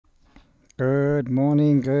Good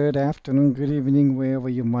morning, good afternoon, good evening, wherever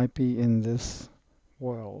you might be in this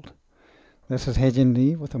world. This is Hejin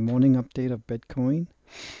Lee with a morning update of Bitcoin.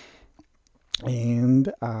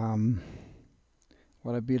 And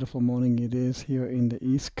what a beautiful morning it is here in the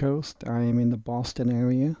East Coast. I am in the Boston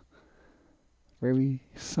area. Very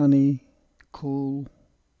sunny, cool,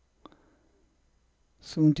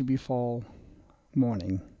 soon to be fall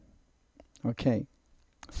morning. Okay.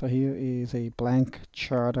 So here is a blank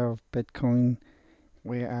chart of Bitcoin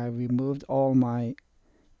where I removed all my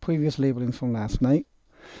previous labelings from last night.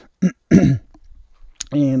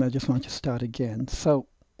 And I just want to start again. So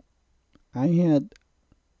I had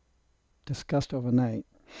discussed overnight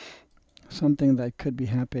something that could be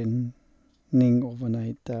happening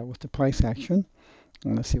overnight with the price action.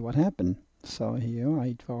 And let's see what happened. So here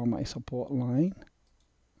I draw my support line.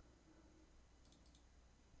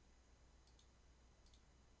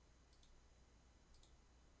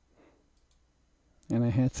 And I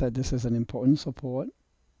had said this is an important support,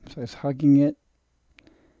 so it's hugging it.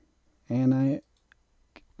 And I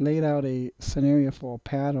laid out a scenario for a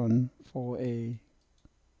pattern for an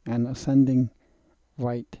ascending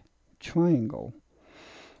right triangle.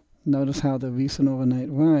 Notice how the recent overnight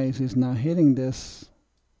rise is now hitting this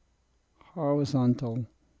horizontal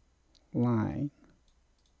line.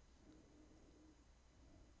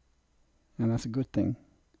 And that's a good thing.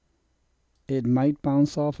 It might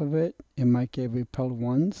bounce off of it. It might get repelled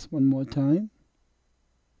once, one more time.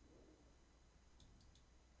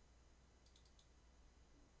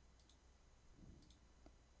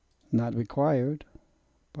 Not required,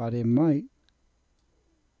 but it might.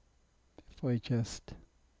 Before it just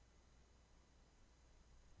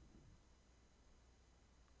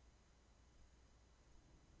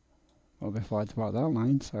before I draw that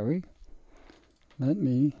line, sorry. Let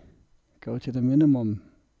me go to the minimum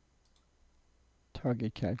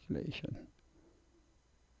target calculation.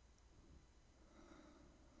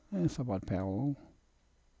 And it's about parallel.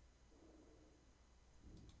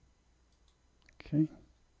 Okay.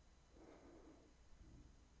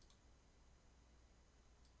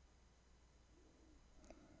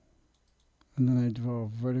 And then I draw a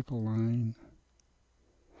vertical line.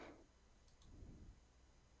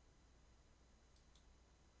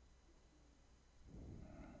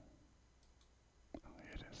 Oh,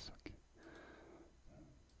 here it is. Okay.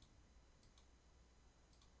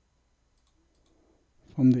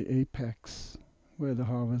 From the apex where the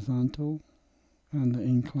horizontal and the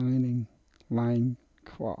inclining line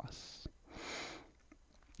cross.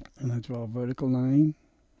 And I draw a vertical line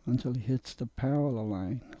until it hits the parallel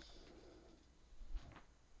line.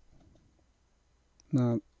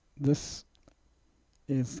 Now this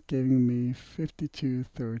is giving me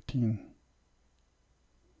 52.13.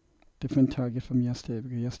 Different target from yesterday,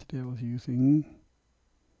 because yesterday I was using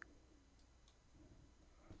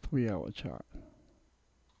 3-hour chart.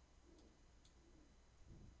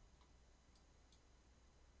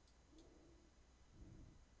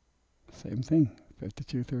 Same thing,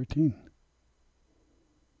 52.13.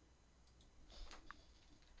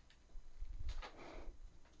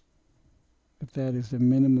 If that is the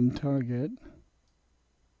minimum target,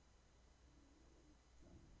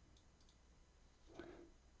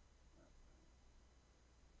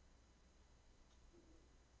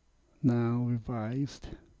 now revised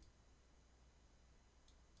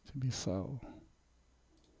to be so,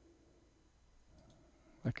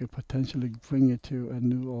 I could potentially bring it to a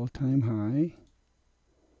new all-time high.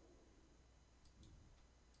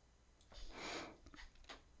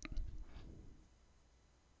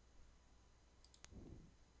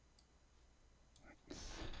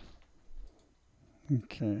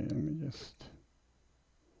 Okay, let me just...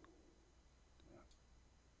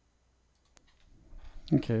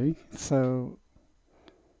 Okay, so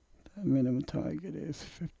the minimum target is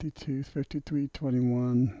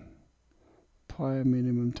 53.21. Prior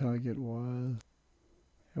minimum target was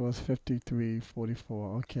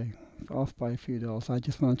 53.44. Okay, off by a few dollars. I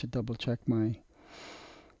just wanted to double check my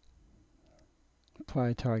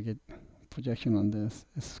prior target projection on this.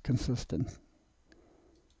 It's consistent.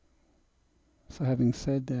 So having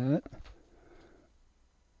said that,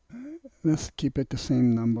 let's keep it the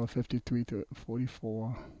same number, 53 to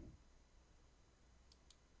 44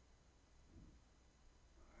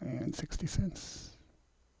 and 60 cents.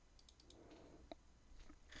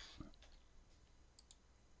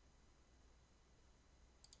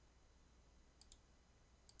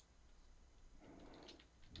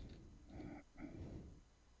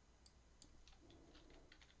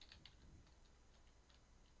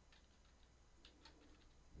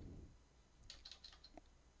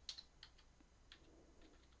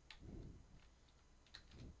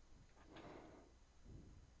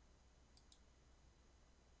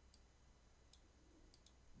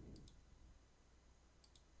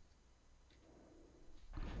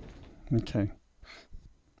 Okay.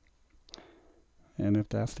 And if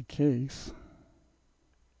that's the case,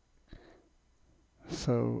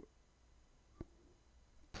 so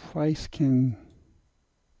price can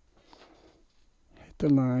hit the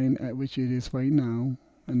line at which it is right now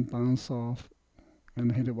and bounce off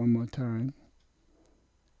and hit it one more time.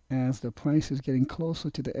 As the price is getting closer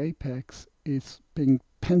to the apex, it's being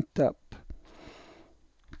pent up.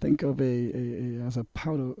 Think of as a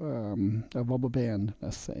powder, a rubber band,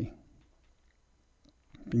 let's say,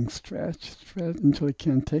 being stretched until it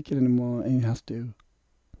can't take it anymore, and it has to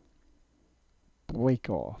break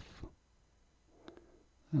off.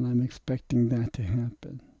 And I'm expecting that to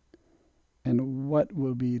happen. And what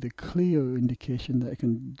will be the clear indication that I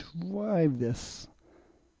can drive this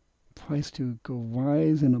price to go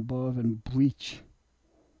rise and above and breach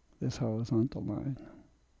this horizontal line?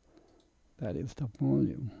 That is the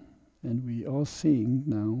volume. And we are seeing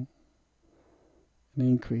now an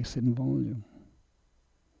increase in volume.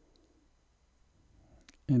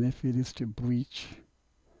 And if it is to breach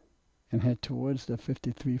and head towards the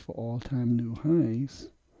 53 for all-time new highs,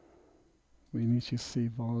 we need to see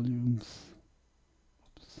volumes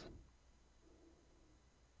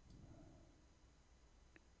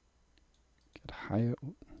get higher.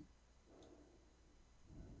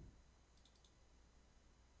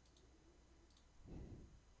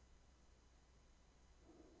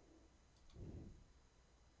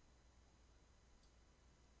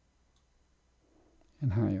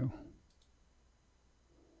 And higher.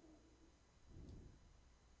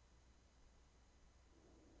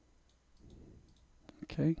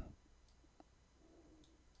 Okay?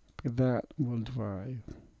 That will drive.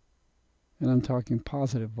 And I'm talking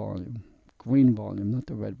positive volume, green volume, not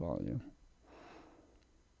the red volume.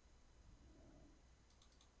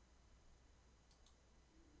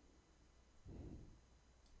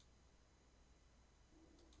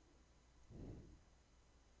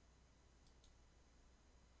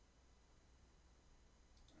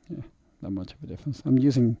 Yeah, not much of a difference. I'm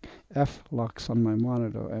using F-Lux on my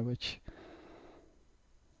monitor, which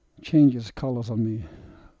changes colors on me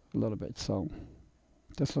a little bit. So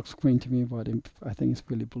this looks green to me, but I think it's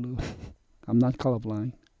really blue. I'm not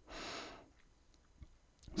colorblind.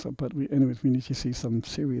 So, but anyways, we need to see some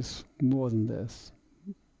serious more than this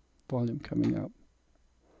volume coming up.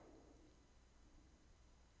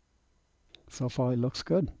 So far, it looks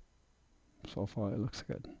good. So far, it looks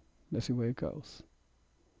good. Let's see where it goes.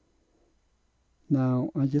 Now,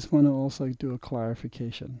 I just want to also do a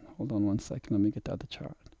clarification. Hold on one second. Let me get out the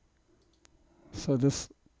chart. So this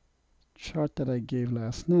chart that I gave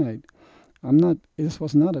last night, this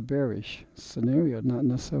was not a bearish scenario, not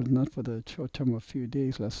necessarily, not for the short term of a few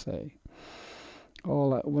days, let's say.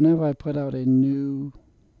 Whenever I put out a new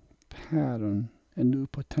pattern, a new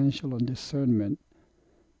potential on discernment,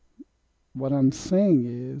 what I'm saying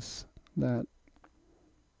is that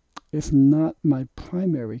it's not my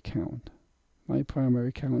primary count. My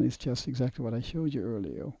primary count is just exactly what I showed you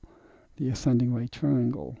earlier, the ascending right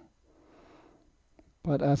triangle.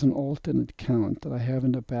 But as an alternate count that I have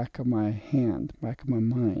in the back of my hand, back of my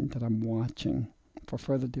mind, that I'm watching for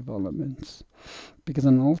further developments. Because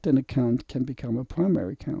an alternate count can become a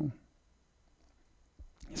primary count.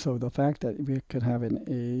 So the fact that we could have an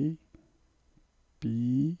A,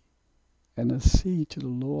 B, and a C to the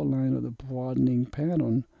lower line of the broadening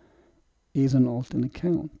pattern is an alternate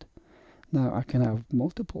count. Now I can have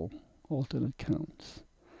multiple alternate counts.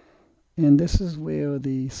 And this is where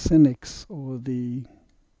the cynics or the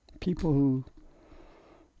people who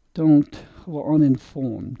are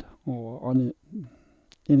uninformed or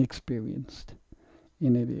inexperienced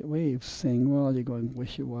in a way of saying, well, you're going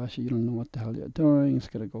wishy-washy, you don't know what the hell you're doing, it's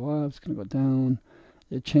going to go up, it's going to go down,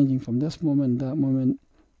 you're changing from this moment, that moment.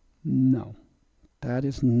 No, that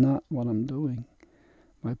is not what I'm doing.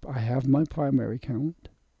 I have my primary count.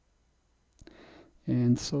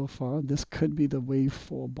 And so far, this could be the wave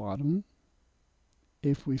 4 bottom.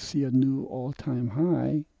 If we see a new all-time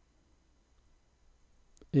high,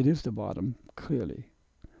 it is the bottom, clearly.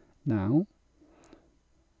 Now,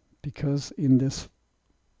 because in this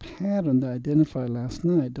pattern that I identified last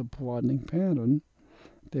night, the broadening pattern,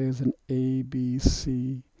 there's an A, B,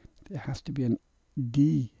 C. There has to be an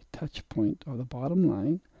D touch point of the bottom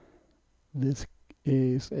line. This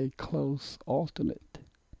is a close alternate.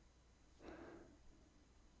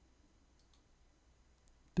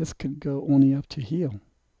 This could go only up to here.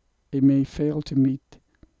 It may fail to meet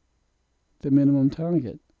the minimum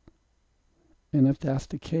target. And if that's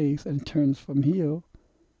the case and it turns from here,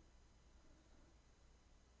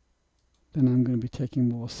 then I'm going to be taking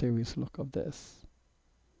a more serious look of this.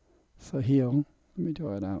 So here, let me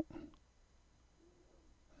draw it out.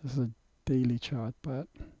 This is a daily chart, but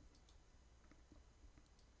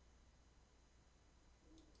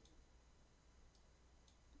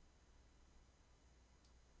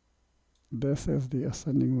this is the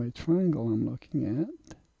ascending right triangle I'm looking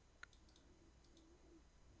at.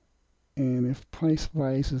 And if price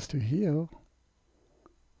rises to here,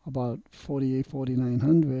 about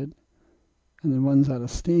 4,900, and then runs out of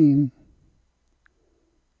steam,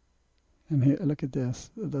 and here, look at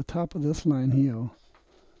this. The top of this line here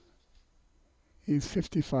is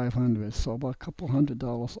 5,500, so about a couple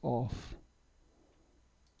 $100 off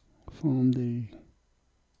from the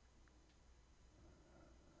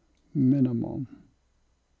minimum,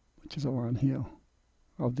 which is around here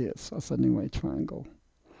of this ascending right triangle.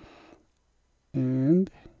 And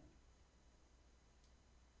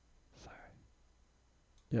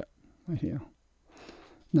right here.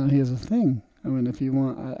 Now here's the thing. I mean, if you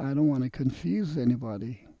want, I don't want to confuse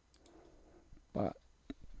anybody, but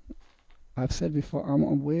I've said before, I'm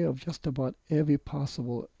aware of just about every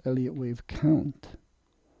possible Elliott wave count.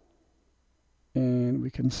 And we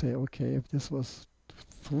can say, okay, if this was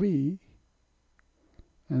 3,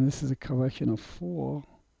 and this is a correction of 4,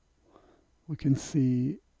 we can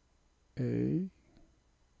see A,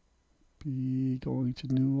 B going to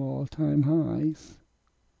new all-time highs.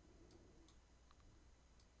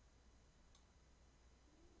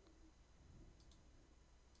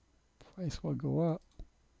 Price will go up,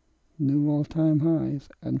 new all-time highs,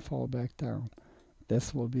 and fall back down.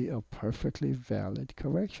 This will be a perfectly valid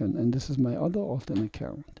correction. And this is my other alternate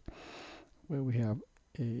count, where we have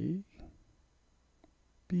A,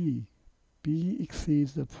 B. B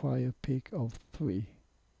exceeds the prior peak of 3,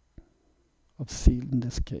 of C in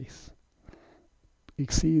this case.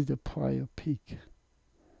 Exceeds the prior peak.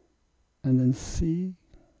 And then C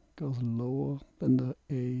goes lower than the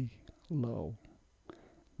A low.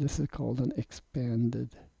 This is called an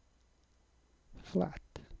expanded flat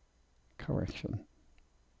correction.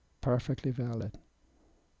 Perfectly valid.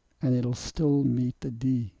 And it'll still meet the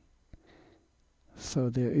D. So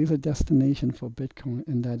there is a destination for Bitcoin,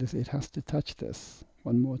 and that is it has to touch this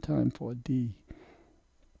one more time for a D.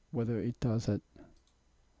 Whether it does it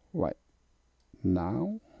right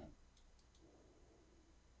now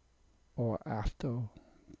or after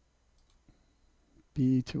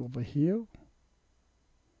B to over here,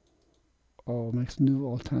 or makes new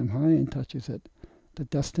all-time high and touches it, the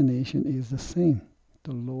destination is the same,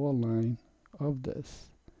 the lower line of this.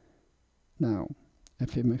 Now,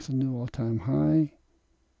 if it makes a new all-time high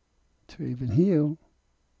to even here,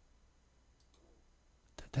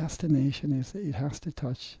 the destination is it has to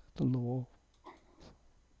touch the lower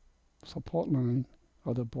support line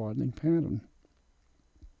of the broadening pattern.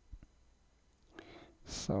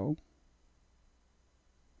 So,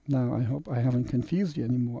 now I hope I haven't confused you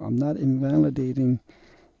anymore. I'm not invalidating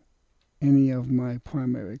any of my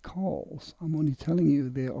primary calls. I'm only telling you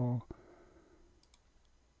there are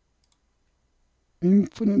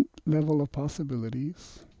infinite level of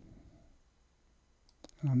possibilities.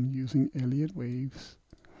 I'm using Elliott waves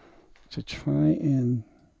to try and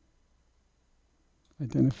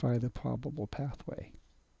identify the probable pathway.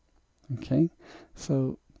 Okay?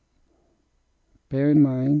 So bear in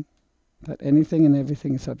mind that anything and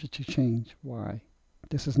everything is subject to change. Why?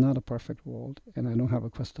 This is not a perfect world, and I don't have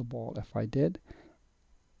a crystal ball. If I did,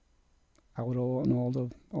 I would own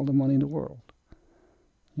all the money in the world.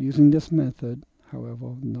 Using this method,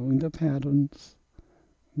 however, knowing the patterns,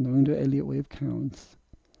 knowing the Elliott wave counts,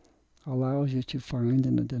 allows you to find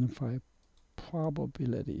and identify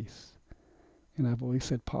probabilities. And I've always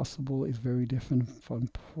said possible is very different from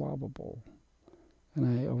probable. And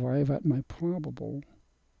I arrive at my probable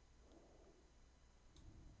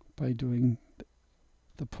by doing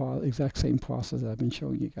the exact same process that I've been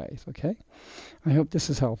showing you guys, okay? I hope this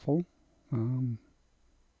is helpful.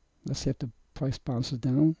 Let's see if the price bounces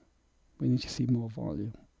down. We need to see more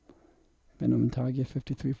volume. Minimum target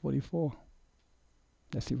 53.44.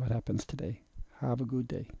 Let's see what happens today. Have a good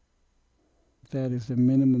day. That is the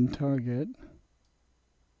minimum target.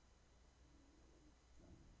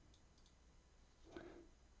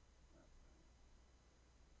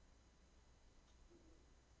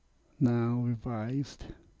 Now revised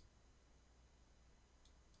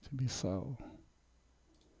to be so.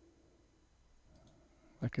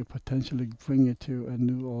 I could potentially bring it to a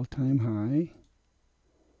new all-time high.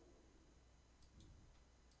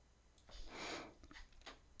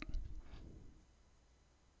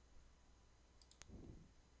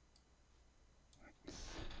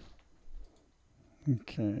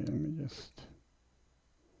 Okay, let me just...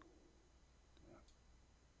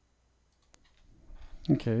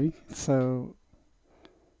 Okay, so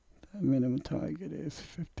Minimum target is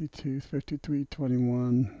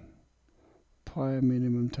 53.21. Prior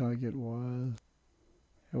minimum target was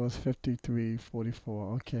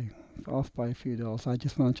 53.44. Okay, off by a few dollars. I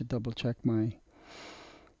just want to double check my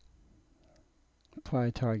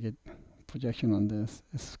prior target projection on this.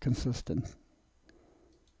 It's consistent.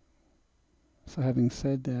 So having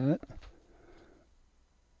said that,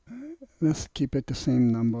 let's keep it the same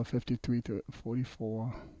number,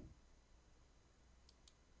 53.44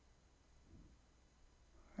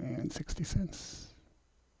 and 60 cents.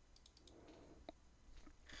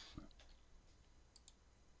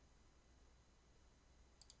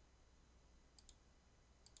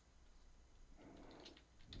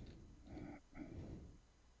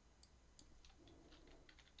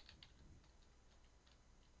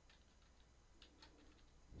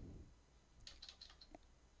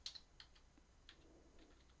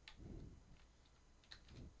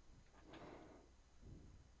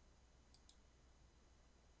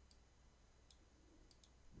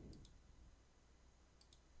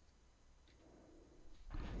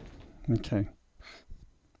 Okay.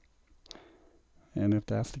 And if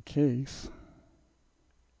that's the case,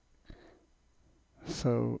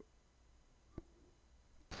 so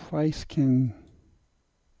price can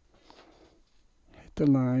hit the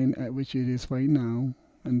line at which it is right now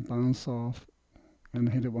and bounce off and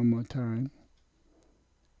hit it one more time.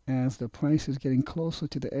 As the price is getting closer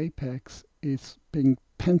to the apex, it's being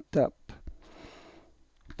pent up.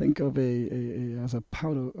 Think of as a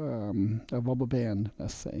powder, a rubber band,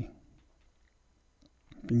 let's say,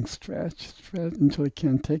 being stretched until it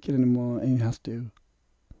can't take it anymore, and it has to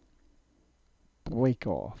break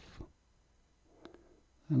off.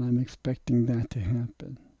 And I'm expecting that to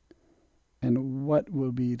happen. And what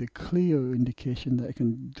will be the clear indication that it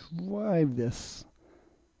can drive this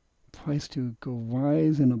price to go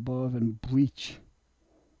rise and above and breach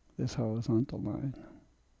this horizontal line?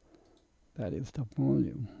 That is the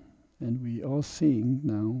volume. And we are seeing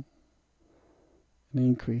now an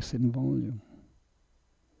increase in volume.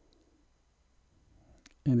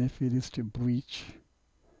 And if it is to breach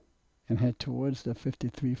and head towards the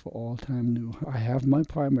 53 for all-time new, I have my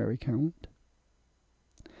primary count.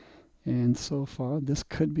 And so far, this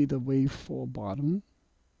could be the wave 4 bottom.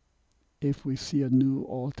 If we see a new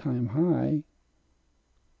all-time high,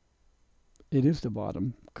 it is the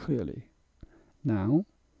bottom, clearly. Now,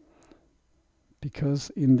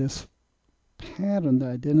 because in this pattern that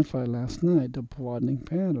I identified last night, the broadening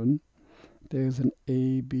pattern, there's an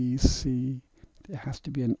A, B, C. There has to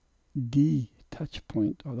be an D touch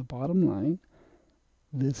point of the bottom line.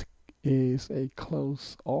 This is a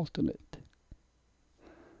close alternate.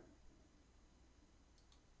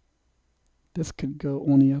 This could go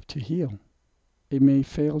only up to here. It may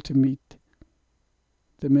fail to meet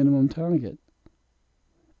the minimum target.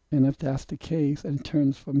 And if that's the case and it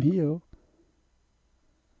turns from here,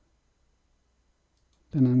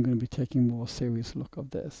 then I'm going to be taking a more serious look of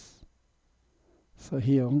this. So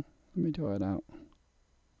here, let me draw it out.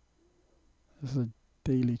 This is a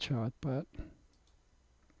daily chart, but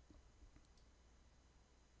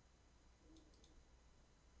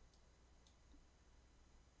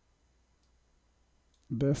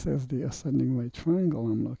this is the ascending right triangle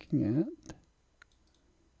I'm looking at.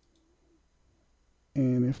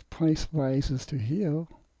 And if price rises to here,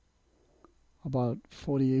 about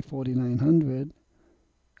 48, 4900,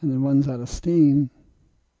 and then runs out of steam,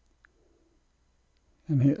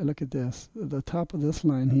 and here, look at this. The top of this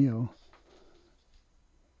line here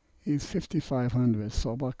is 5,500,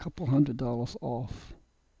 so about a couple $100 off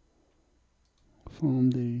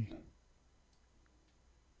from the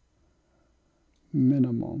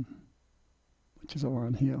minimum, which is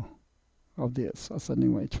around here, of this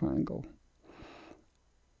ascending right triangle.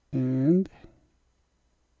 And,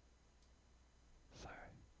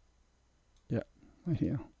 right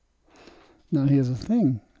here. Now here's the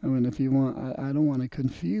thing. I mean, if you want, I don't want to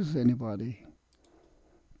confuse anybody,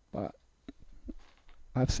 but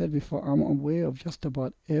I've said before, I'm aware of just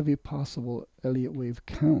about every possible Elliott wave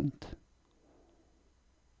count.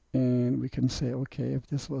 And we can say, okay, if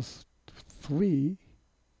this was 3,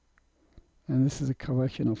 and this is a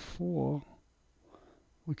correction of 4,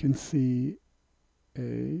 we can see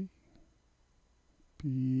A,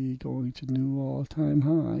 B going to new all-time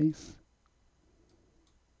highs.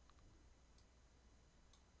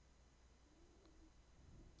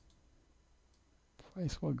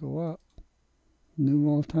 Price will go up, new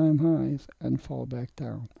all-time highs, and fall back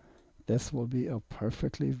down. This will be a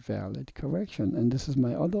perfectly valid correction. And this is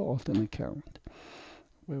my other alternate count,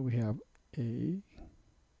 where we have A,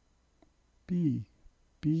 B.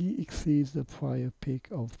 B exceeds the prior peak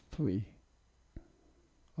of 3.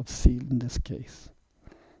 of C in this case,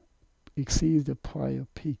 exceeds the prior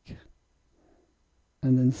peak,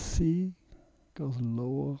 and then C goes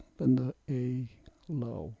lower than the A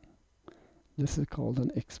low. This is called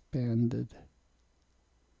an expanded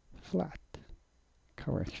flat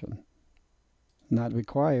correction. Not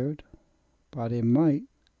required, but it might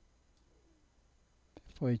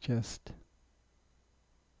if I just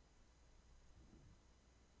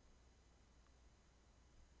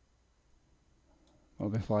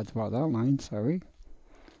before I draw that line, sorry,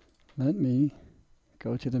 let me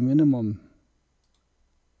go to the minimum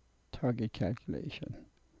target calculation.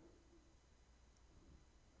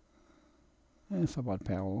 And it's about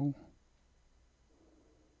parallel.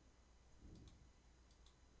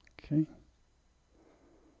 Okay.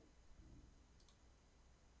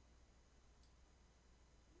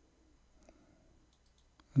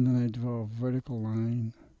 And then I draw a vertical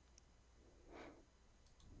line.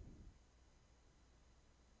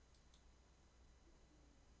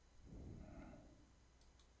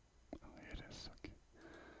 Oh, here it is. Okay.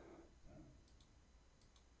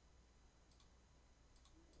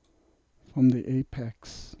 From the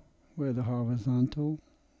apex, where the horizontal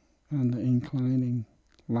and the inclining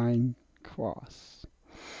line cross.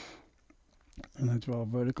 And I draw a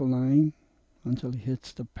vertical line until it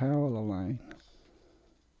hits the parallel line.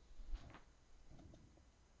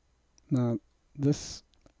 Now, this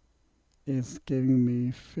is giving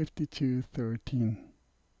me 52.13.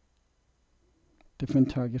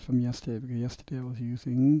 Different target from yesterday, because yesterday I was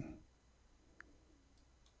using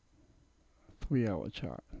 3-hour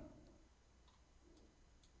chart.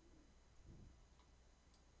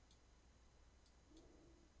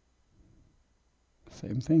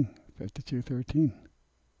 Same thing, 52.13.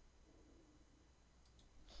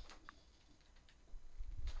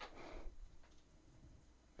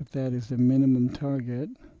 If that is the minimum target,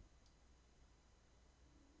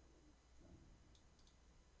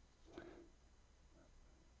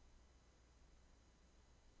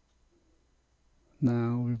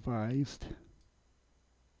 now revised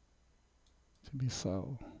to be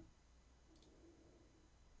so,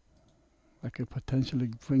 I could potentially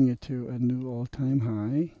bring it to a new all-time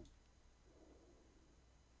high.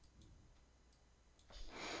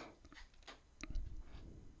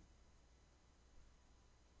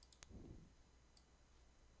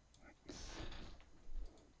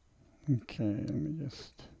 Okay, let me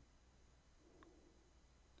just...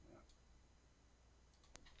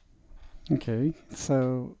 Okay,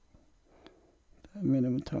 so the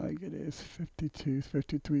minimum target is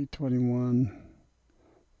 53.21.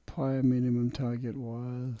 Prior minimum target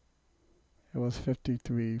was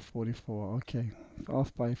 53.44. Okay,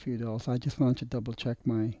 off by a few dollars. I just wanted to double check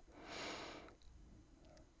my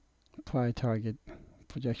prior target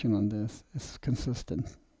projection on this. It's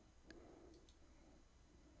consistent.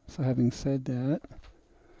 So having said that,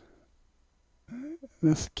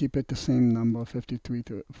 let's keep it the same number, 53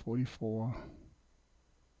 to 44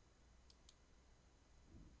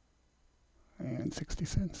 and 60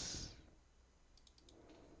 cents.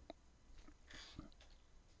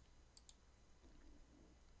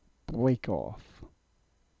 Break off,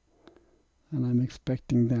 and I'm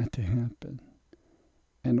expecting that to happen.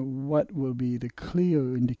 And what will be the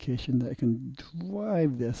clear indication that I can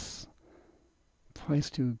drive this price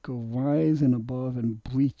to go rise and above and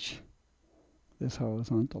breach this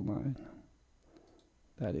horizontal line?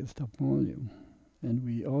 That is the volume, and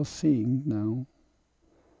we are seeing now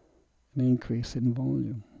an increase in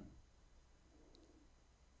volume.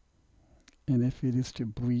 And if it is to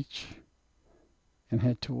breach and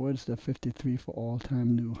head towards the 53 for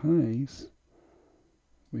all-time new highs,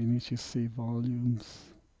 we need to see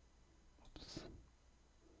volumes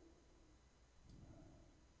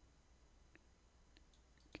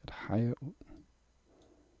get higher.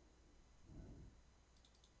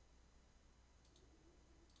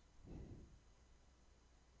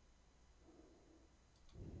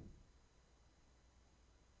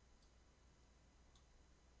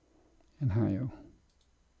 And higher.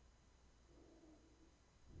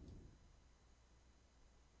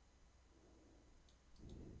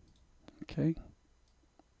 Okay,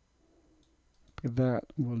 but that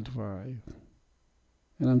will drive,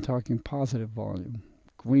 and I'm talking positive volume,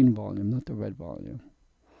 green volume, not the red volume.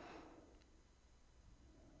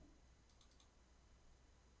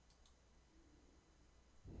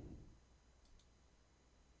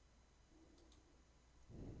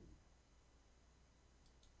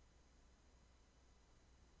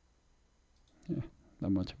 Yeah,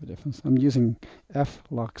 not much of a difference. I'm using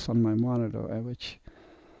F-Lux on my monitor, which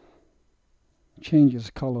changes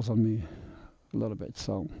colors on me a little bit,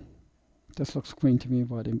 so this looks green to me,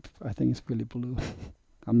 but I think it's really blue.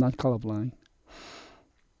 I'm not colorblind.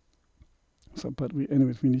 So, but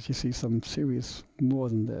anyways, we need to see some serious more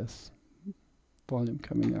than this volume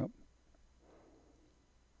coming up.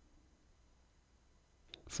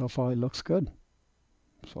 So far it looks good.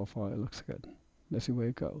 So far it looks good. Let's see where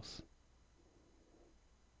it goes.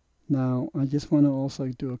 Now, I just want to also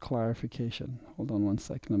do a clarification. Hold on one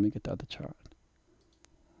second. Let me get out the chart.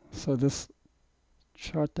 So this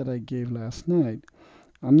chart that I gave last night,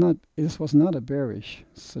 this was not a bearish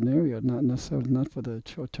scenario, not necessarily, not for the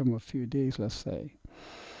short term of a few days, let's say.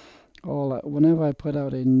 Whenever I put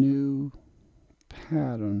out a new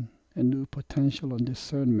pattern, a new potential on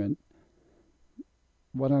discernment,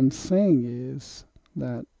 what I'm saying is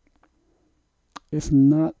that it's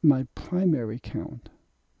not my primary count.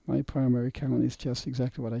 My primary count is just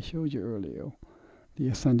exactly what I showed you earlier, the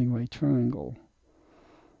ascending right triangle.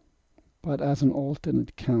 But as an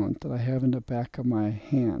alternate count that I have in the back of my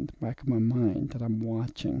hand, back of my mind, that I'm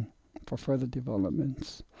watching for further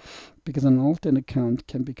developments. Because an alternate count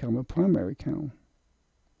can become a primary count.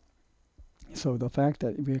 So the fact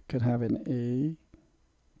that we could have an A,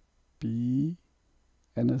 B,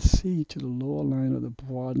 and a C to the lower line of the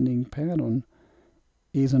broadening pattern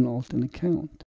is an alternate count.